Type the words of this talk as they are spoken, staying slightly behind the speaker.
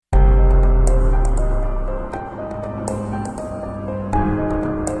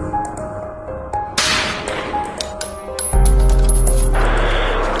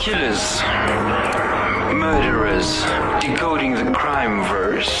Killers, murderers, decoding the crime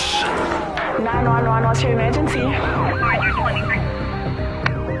verse. 911, what's your emergency?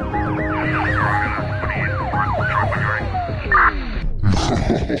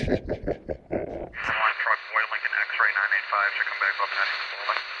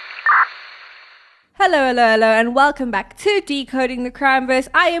 Hello, and welcome back to Decoding the Crime Verse.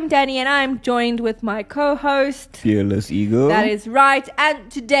 I am Danny, and I'm joined with my co-host, Fearless Eagle. That is right. And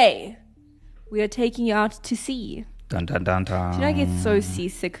today, we are taking you out to sea. Dun, dun, dun, dun. Do you know I get so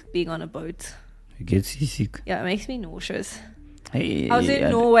seasick being on a boat? You get seasick. Yeah, it makes me nauseous. Hey, I was in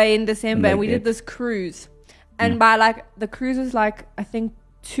Norway in December, and we did this cruise. And by the cruise was I think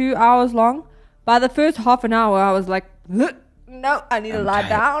 2 hours long. By the first half an hour, I was like, no, I need to lie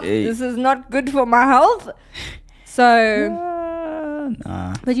down. Hey. This is not good for my health. So,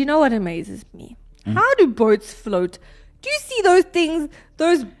 nah. but you know what amazes me? How do boats float? Do you see those things,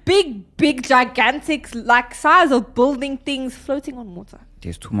 those big, gigantic, size of building things floating on water?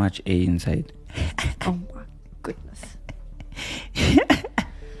 There's too much air inside. Oh my goodness.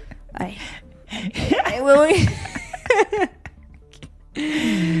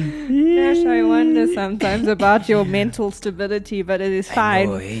 Nash, I wonder sometimes about your mental stability, but it is fine.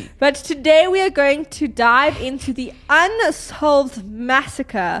 know, eh? But today we are going to dive into the unsolved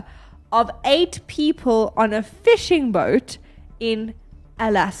massacre of 8 people on a fishing boat in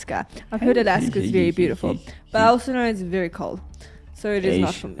Alaska. I've heard Alaska is very beautiful, but I also know it's very cold. So it is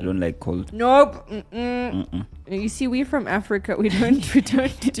not for me. I don't like cold. Nope. You see, we're from Africa. We don't do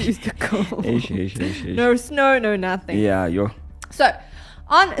the cold. No snow, no nothing. Yeah, yo. So,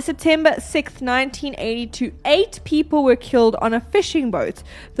 on September 6th, 1982, 8 people were killed on a fishing boat.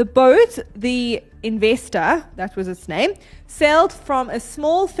 The boat, the Investor, that was its name, sailed from a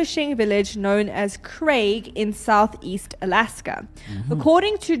small fishing village known as Craig in southeast Alaska.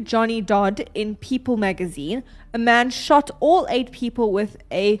 According to Johnny Dodd in People magazine, a man shot all 8 people with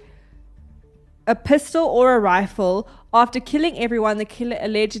a pistol or a rifle. After killing everyone, the killer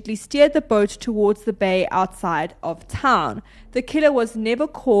allegedly steered the boat towards the bay outside of town. The killer was never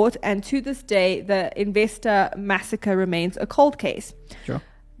caught, and to this day, the Investor massacre remains a cold case. Sure.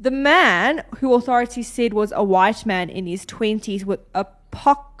 The man, who authorities said was a white man in his 20s with a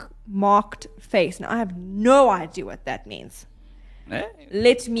pock-marked face. Now, I have no idea what that means.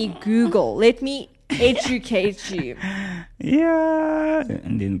 Let me Google. Let me educate you. Yeah.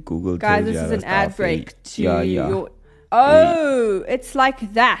 And then Google Guys, tells this you is other an ad stuff, break to yeah. your... Oh, it's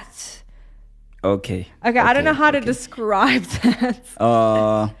like that. Okay. Okay, I don't know how to describe that.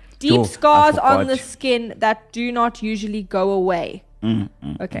 Deep I scars on forgot. the skin that do not usually go away.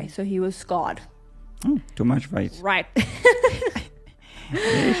 Okay, so he was scarred. Too much rice. Right.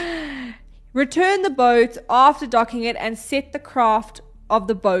 Returned the boat after docking it and set the craft of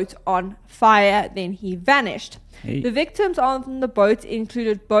the boat on fire. Then he vanished. Hey. The victims on the boat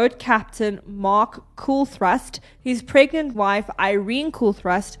included boat captain Mark Coolthrust, his pregnant wife Irene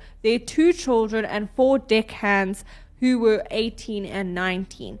Coolthrust, their 2 children, and 4 deckhands who were 18 and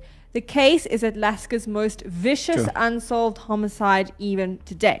 19. The case is Alaska's most vicious unsolved homicide even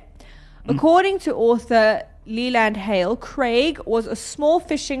today. According to author Leland Hale, Craig was a small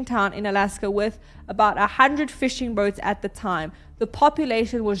fishing town in Alaska with about 100 fishing boats at the time. The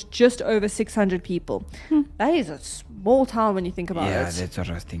population was just over 600 people. That is a small town when you think about it. Yeah, that's what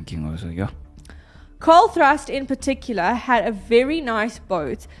I was thinking also, yeah. Coolthrust in particular had a very nice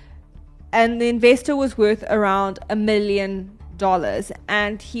boat, and the Investor was worth around $1 million,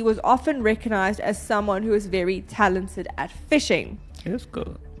 and he was often recognized as someone who was very talented at fishing. That's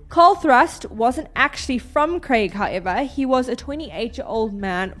good. Coolthrust wasn't actually from Craig, however. He was a 28-year-old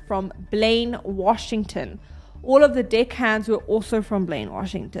man from Blaine, Washington. All of the deckhands were also from Blaine,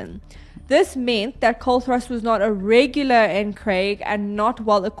 Washington. This meant that Coolthrust was not a regular in Craig and not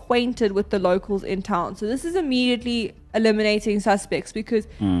well acquainted with the locals in town. So this is immediately eliminating suspects, because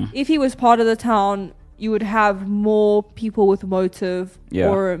if he was part of the town, you would have more people with motive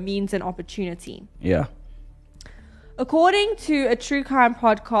or means and opportunity. Yeah. According to a true crime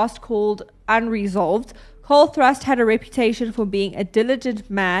podcast called Unsolved, Coolthrust had a reputation for being a diligent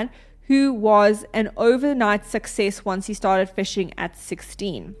man who was an overnight success once he started fishing at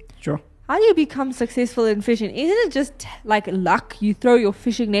 16. Sure. How do you become successful in fishing? Isn't it just like luck? You throw your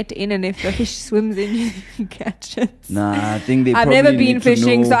fishing net in, and if the fish swims in, you catch it. Nah, I think they I've probably never been need to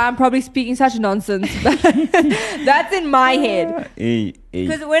fishing, know. so I'm probably speaking such nonsense. But that's in my head. Hey.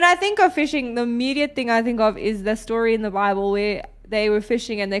 Because when I think of fishing, the immediate thing I think of is the story in the Bible where they were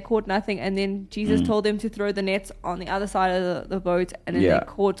fishing and they caught nothing, and then Jesus told them to throw the nets on the other side of the boat, and then they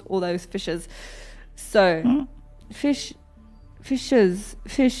caught all those fishes. So, fish Fishes.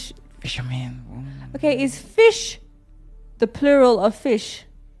 Fish. Fisherman. Okay, is fish the plural of fish?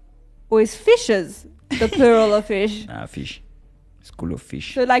 Or is fishes the plural of fish? Fish. School of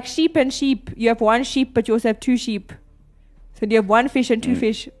fish. So like sheep and sheep. You have one sheep, but you also have two sheep. So do you have one fish and two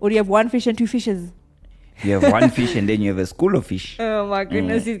fish? Or do you have one fish and two fishes? You have one fish and then you have a school of fish. Oh my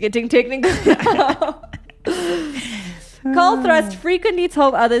goodness, he's getting technical. Cole Thrust frequently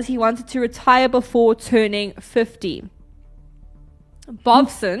told others he wanted to retire before turning 50.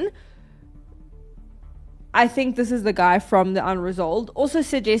 Bobson, I think this is the guy from the Unresolved, also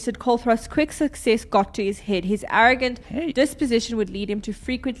suggested Cole Thrust's quick success got to his head. His arrogant disposition would lead him to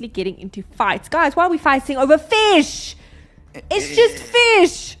frequently getting into fights. Guys, why are we fighting over fish? It's just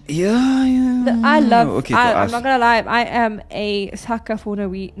fish. Yeah. I love. Okay, I'm not gonna lie. I am a sucker for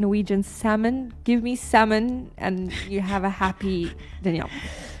Norwegian salmon. Give me salmon, and you have a happy Danielle.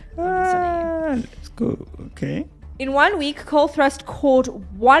 Let's go. Okay. In 1 week, Cole Thrust caught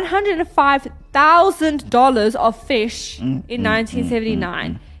 $105,000 of fish in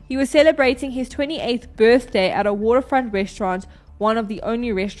 1979. He was celebrating his 28th birthday at a waterfront restaurant, one of the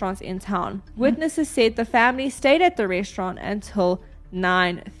only restaurants in town. Witnesses said the family stayed at the restaurant until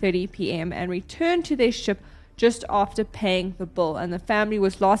 9:30 p.m. and returned to their ship just after paying the bill, and the family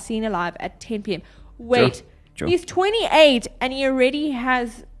was last seen alive at 10 p.m. Wait, Sure. he's 28 and he already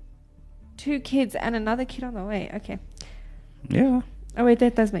has 2 kids and another kid on the way. Okay. Yeah. Oh wait,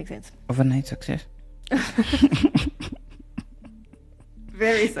 that does make sense. Overnight success.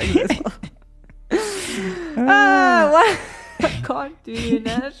 Very successful. What? I can't do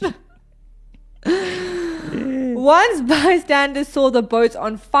that. Once bystanders saw the boat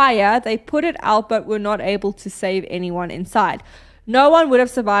on fire, they put it out but were not able to save anyone inside. No one would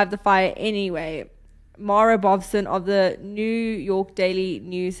have survived the fire anyway. Mara Bobson of the New York Daily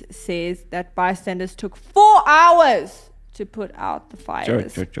News says that bystanders took 4 hours to put out the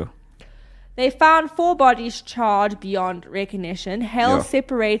fires. Sure. They found 4 bodies charred beyond recognition. Hell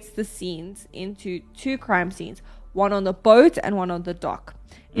separates the scenes into 2 crime scenes, one on the boat and one on the dock.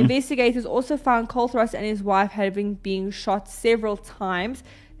 Investigators also found Cole Thrust and his wife having been shot several times.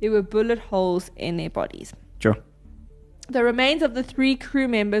 There were bullet holes in their bodies. Sure. The remains of the 3 crew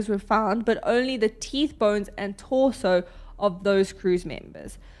members were found, but only the teeth, bones, and torso of those crew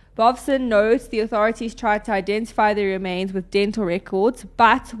members. Bobson notes the authorities tried to identify the remains with dental records,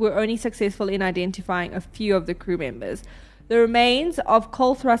 but were only successful in identifying a few of the crew members. The remains of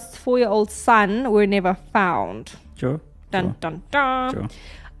Cole Thrust's 4-year-old son were never found. Sure. Dun, dun, dun. Sure.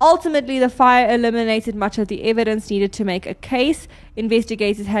 Ultimately, the fire eliminated much of the evidence needed to make a case.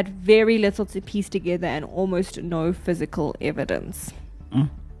 Investigators had very little to piece together and almost no physical evidence.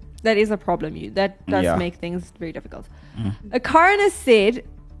 That is a problem. That does make things very difficult. A coroner said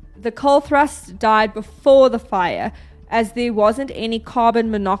the Cole Thrust died before the fire, as there wasn't any carbon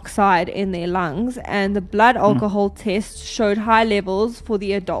monoxide in their lungs, and the blood alcohol test showed high levels for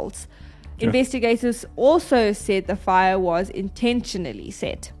the adults. Investigators also said the fire was intentionally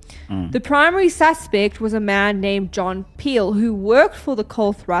set. The primary suspect was a man named John Peel, who worked for the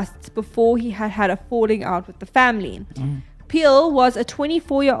Cole Thrusts before he had a falling out with the family. Peel was a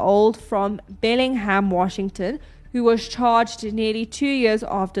 24-year-old from Bellingham, Washington, who was charged nearly 2 years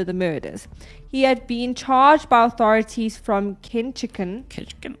after the murders. He had been charged by authorities from Ketchikan,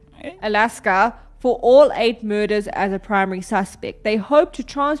 Alaska, for all 8 murders as a primary suspect. They hoped to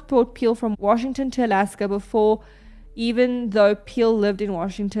transport Peel from Washington to Alaska before, even though Peel lived in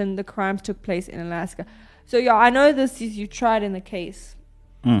Washington, the crimes took place in Alaska. So yeah, I know this is, you tried in the case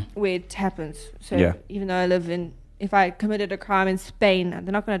where it happens. So even though if I committed a crime in Spain,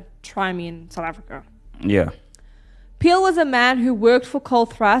 they're not going to try me in South Africa. Yeah. Peel was a man who worked for Cole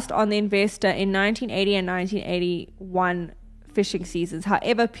Thrust on the Investor in 1980 and 1981 fishing seasons.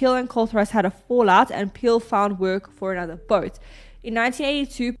 However, Peel and Cole Thrust had a fallout, and Peel found work for another boat. In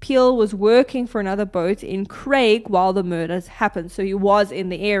 1982, Peel was working for another boat in Craig while the murders happened, so he was in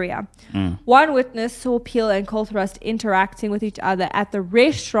the area. One witness saw Peel and Cole Thrust interacting with each other at the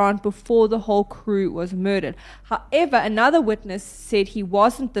restaurant before the whole crew was murdered. However, another witness said he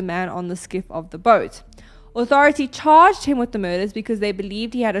wasn't the man on the skiff of the boat. Authority charged him with the murders because they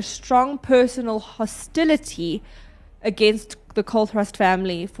believed he had a strong personal hostility against the Cole Thrust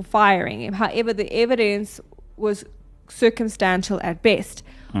family for firing him. However, the evidence was circumstantial at best.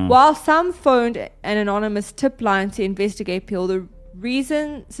 While some phoned an anonymous tip line to investigate Peel, the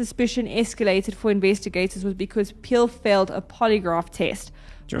reason suspicion escalated for investigators was because Peel failed a polygraph test.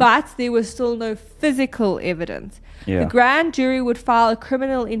 Sure. But there was still no physical evidence. Yeah. The grand jury would file a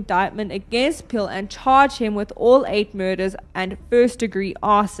criminal indictment against Peel and charge him with all 8 murders and first-degree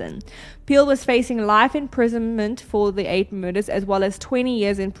arson. Peel was facing life imprisonment for the 8 murders as well as 20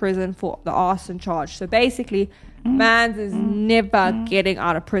 years in prison for the arson charge. So basically, Mans is never getting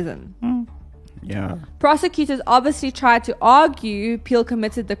out of prison. Yeah. Prosecutors obviously tried to argue Peel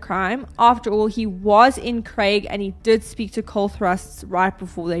committed the crime. After all, he was in Craig and he did speak to Cole Thrusts right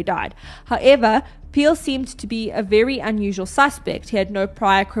before they died. However, Peel seemed to be a very unusual suspect. He had no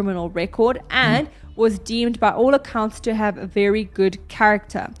prior criminal record and was deemed by all accounts to have a very good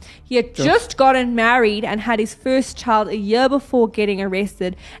character. He had just gotten married and had his first child a year before getting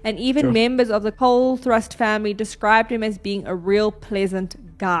arrested, and even members of the Cole Thrust family described him as being a real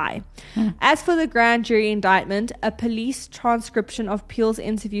pleasant guy. As for the grand jury indictment, a police transcription of Peel's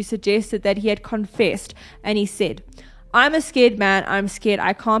interview suggested that he had confessed, and he said, "I'm a scared man, I'm scared,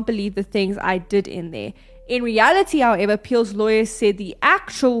 I can't believe the things I did in there." In reality, however, Peel's lawyers said the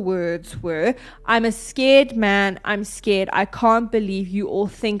actual words were, "I'm a scared man, I'm scared, I can't believe you all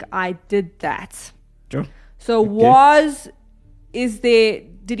think I did that." Sure. So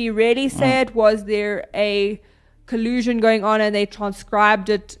did he really say it? Was there a collusion going on and they transcribed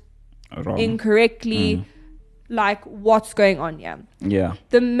it Wrong. incorrectly? Like, what's going on here? Yeah.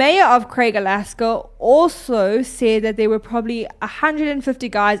 The mayor of Craig, Alaska also said that there were probably 150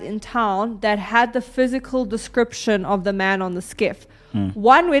 guys in town that had the physical description of the man on the skiff.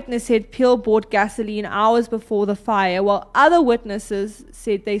 One witness said Peel bought gasoline hours before the fire, while other witnesses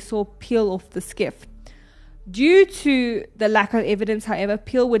said they saw Peel off the skiff. Due to the lack of evidence, however,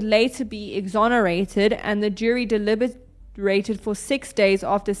 Peel would later be exonerated, and the jury deliberated for 6 days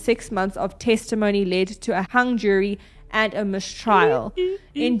after 6 months of testimony led to a hung jury and a mistrial.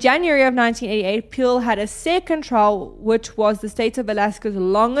 In January of 1988, Peel had a second trial, which was the state of Alaska's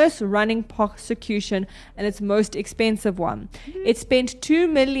longest running prosecution and its most expensive one. It spent $2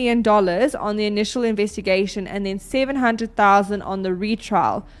 million on the initial investigation and then $700,000 on the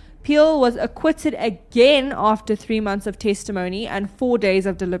retrial. Peel was acquitted again after 3 months of testimony and 4 days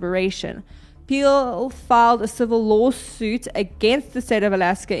of deliberation. Peel filed a civil lawsuit against the state of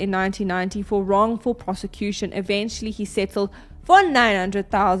Alaska in 1990 for wrongful prosecution. Eventually, he settled for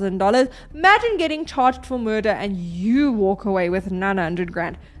 $900,000. Imagine getting charged for murder and you walk away with 900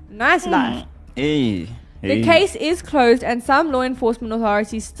 grand. Nice life. Hey. The case is closed and some law enforcement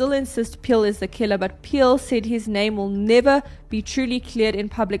authorities still insist Peel is the killer, but Peel said his name will never be truly cleared in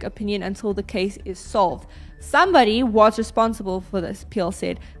public opinion until the case is solved. Somebody was responsible for this, Peel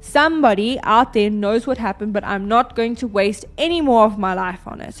said. Somebody out there knows what happened, but I'm not going to waste any more of my life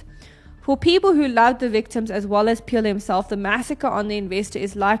on it. For people who loved the victims as well as Peel himself, the massacre on the Investor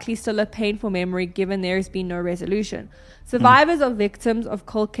is likely still a painful memory given there has been no resolution. Survivors of victims of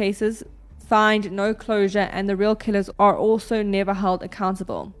cold cases find no closure, and the real killers are also never held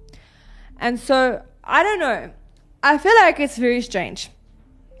accountable. And so, I don't know. I feel like it's very strange.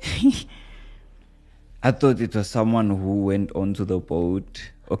 I thought it was someone who went onto the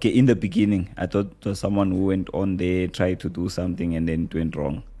boat. Okay, in the beginning, I thought it was someone who went on there, tried to do something, and then it went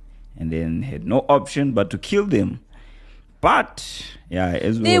wrong. And then had no option but to kill them. But, yeah,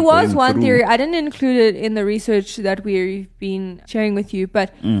 as we there were was going one through- theory. I didn't include it in the research that we've been sharing with you,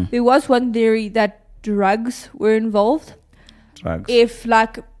 but there was one theory that drugs were involved. drugs. If,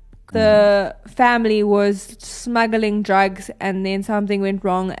 like, the family was smuggling drugs and then something went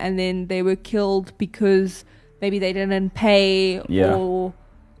wrong and then they were killed because maybe they didn't pay Yeah. or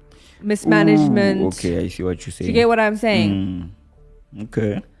mismanagement. Ooh, okay, I see what you're Do saying. you get what I'm saying?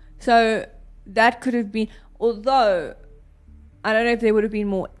 Okay. So that could have been, although I don't know if there would have been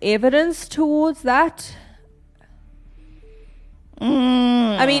more evidence towards that.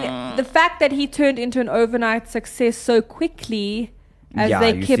 I mean, the fact that he turned into an overnight success so quickly, as Yeah,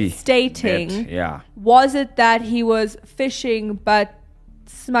 they you kept see, stating, that, yeah. was it that he was fishing but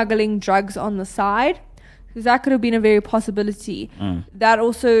smuggling drugs on the side? Because that could have been a very possibility. That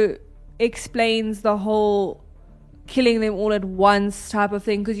also explains the whole killing them all at once type of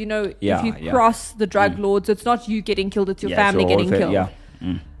thing. Because, you know, Yeah, if you yeah. cross the drug lords, it's not you getting killed, it's your Yeah, family so getting also- killed. Yeah.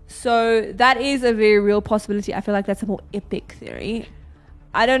 So that is a very real possibility. I feel like that's a more epic theory.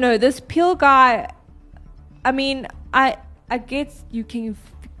 I don't know. This Peel guy, I mean, I guess you can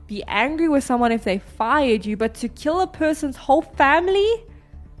be angry with someone if they fired you, but to kill a person's whole family?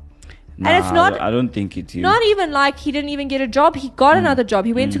 Nah, it's not- I don't think it is. Not even like he didn't even get a job. He got another job.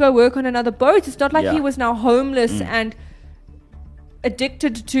 He went to go work on another boat. It's not like Yeah. he was now homeless and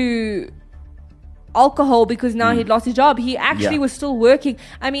addicted to alcohol because now he'd lost his job. He actually Yeah. was still working.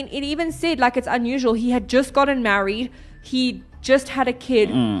 I mean, it even said like it's unusual. He had just gotten married. He just had a kid.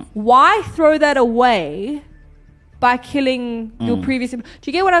 Why throw that away by killing your previous? Do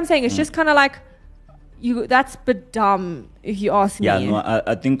you get what I'm saying? It's just kind of like that's a bit dumb if you ask me. Yeah, no,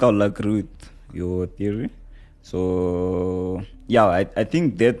 I think I'll agree with your theory. So yeah, I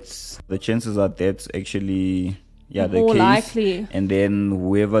think that's the chances are that's actually the More case. likely. And then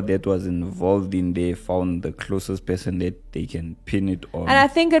whoever that was involved in there found the closest person that they can pin it on. And I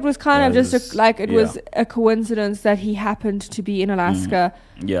think it was kind of just Was- was a coincidence that he happened to be in Alaska.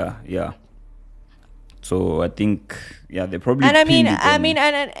 Yeah. So I think they probably. And pinned it on-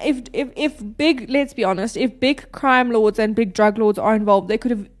 and if big, let's be honest, if big crime lords and big drug lords are involved, they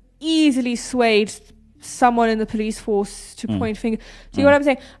could have easily swayed someone in the police force to point finger. Do you know what I'm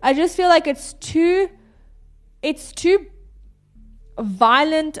saying? I just feel like it's too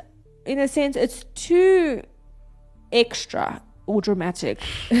violent in a sense. It's too extra or dramatic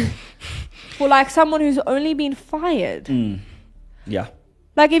for like someone who's only been fired. Yeah.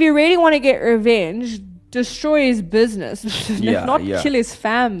 Like if you really want to get revenge, destroy his business, not kill his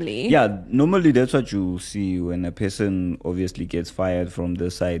family. Yeah, normally that's what you see when a person obviously gets fired from the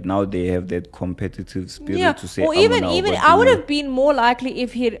side. Now they have that competitive spirit to say, or even I would have been more likely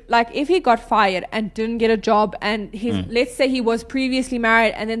if he got fired and didn't get a job, and his let's say he was previously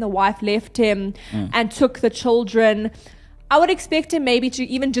married and then the wife left him and took the children. I would expect him maybe to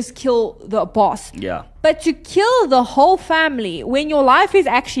even just kill the boss. Yeah. But to kill the whole family when your life is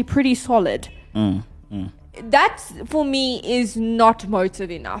actually pretty solid. That for me is not motive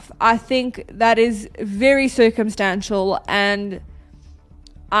enough. I think that is very circumstantial, and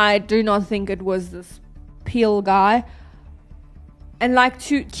I do not think it was this Peel guy. And like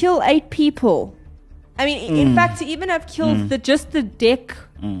to kill 8 people, I mean, in fact, to even have killed the deck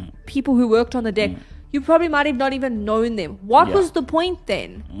people who worked on the deck, you probably might have not even known them. What was the point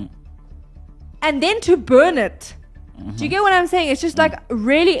then? And then to burn it. Do you get what I'm saying? It's just like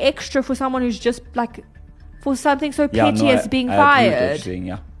really extra for someone who's just like for something so petty as being I agree with what fired. you're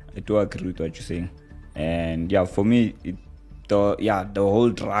saying, I do agree with what you're saying. And for me, the whole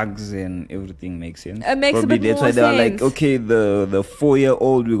drugs and everything makes sense. It makes probably a bit that's more why they were like, sense. okay, the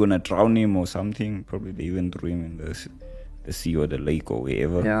 4-year-old, we're gonna drown him or something. Probably they even threw him in the sea or the lake or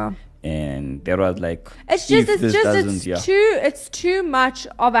wherever. Yeah. And there was like, It's too much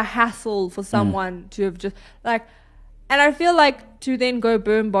of a hassle for someone to have just like, and I feel like to then go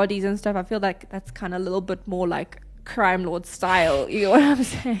burn bodies and stuff, I feel like that's kind of a little bit more like crime lord style. You know what I'm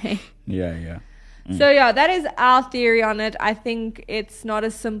saying? Yeah. So that is our theory on it. I think it's not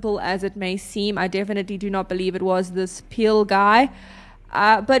as simple as it may seem. I definitely do not believe it was this Peel guy.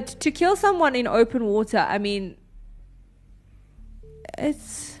 But to kill someone in open water, I mean,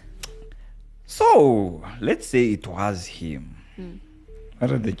 it's... So, let's say it was him.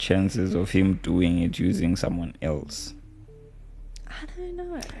 What are the chances of him doing it using someone else? I don't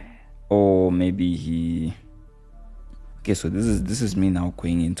know. Or maybe he... Okay, so this is me now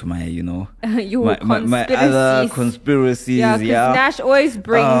going into my, Your my other conspiracies. Yeah, because Nash always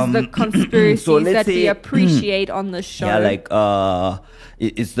brings the conspiracies so let's that we say- appreciate on the show. Yeah, like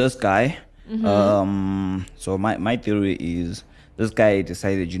it's this guy. So my theory is this guy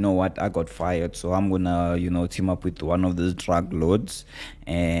decided, you know what, I got fired, so I'm gonna team up with one of these drug lords,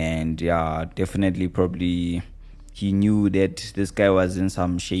 and definitely probably he knew that this guy was in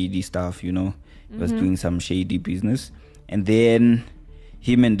some shady stuff, he was doing some shady business, and then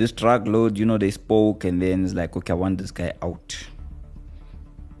him and this drug lord, they spoke, and then it's like, okay, I want this guy out.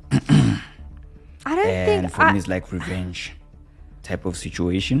 I don't And think... for me, it's like revenge type of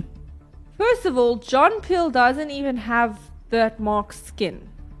situation. First of all, John Peel doesn't even have that marked skin.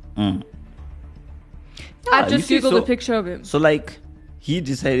 I just you see, googled a picture of him. So like he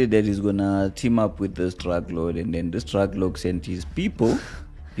decided that he's gonna team up with this drug lord, and then this drug lord sent his people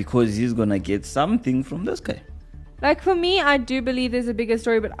because he's gonna get something from this guy. Like for me, I do believe there's a bigger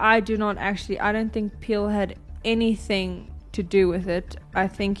story, but I don't think Peel had anything to do with it. I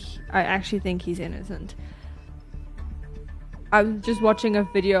actually think he's innocent. I'm just watching a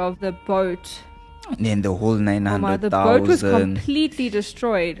video of the boat. And then the whole The boat was 900,000 completely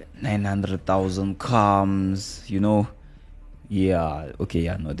destroyed. 900,000 comes, Yeah,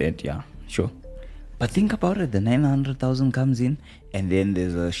 okay, sure. But think about it, the 900,000 comes in, and then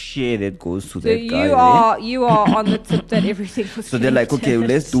there's a share that goes to So that guy. you are on the tip that everything was. So they're like, okay, connected.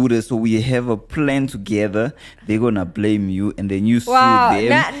 let's do this. So we have a plan together. They're gonna blame you, and then you sue Wow, them.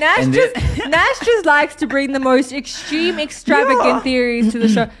 Nash and Nash just likes to bring the most extreme, extravagant theories to the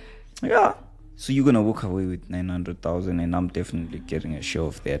show. yeah. So you're gonna walk away with 900,000, and I'm definitely getting a share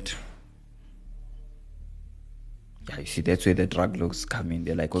of that. Yeah, you see, that's where the drug lords come in.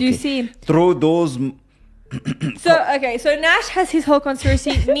 They're like, Do you okay, see? throw those. So Nash has his whole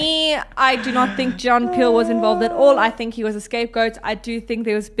conspiracy. Me, I do not think John Peel was involved at all. I think he was a scapegoat. I do think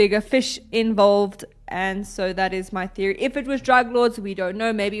there was bigger fish involved, and so that is my theory. If it was drug lords, we don't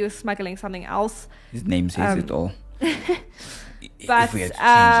know. Maybe he was smuggling something else. His name says it all. But If we had to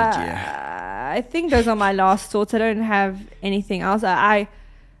change it, yeah. I think those are my last thoughts. I don't have anything else. I'm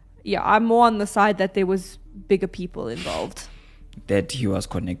more on the side that there was bigger people involved. That he was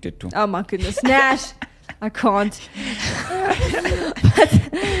connected to. Oh my goodness, Nash. I can't. But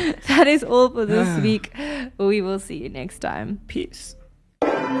that is all for this week. We will see you next time. Peace.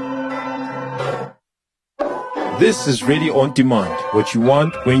 This is Radio On Demand. What you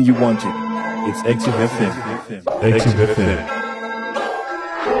want, when you want it. It's Active FM. Active FM.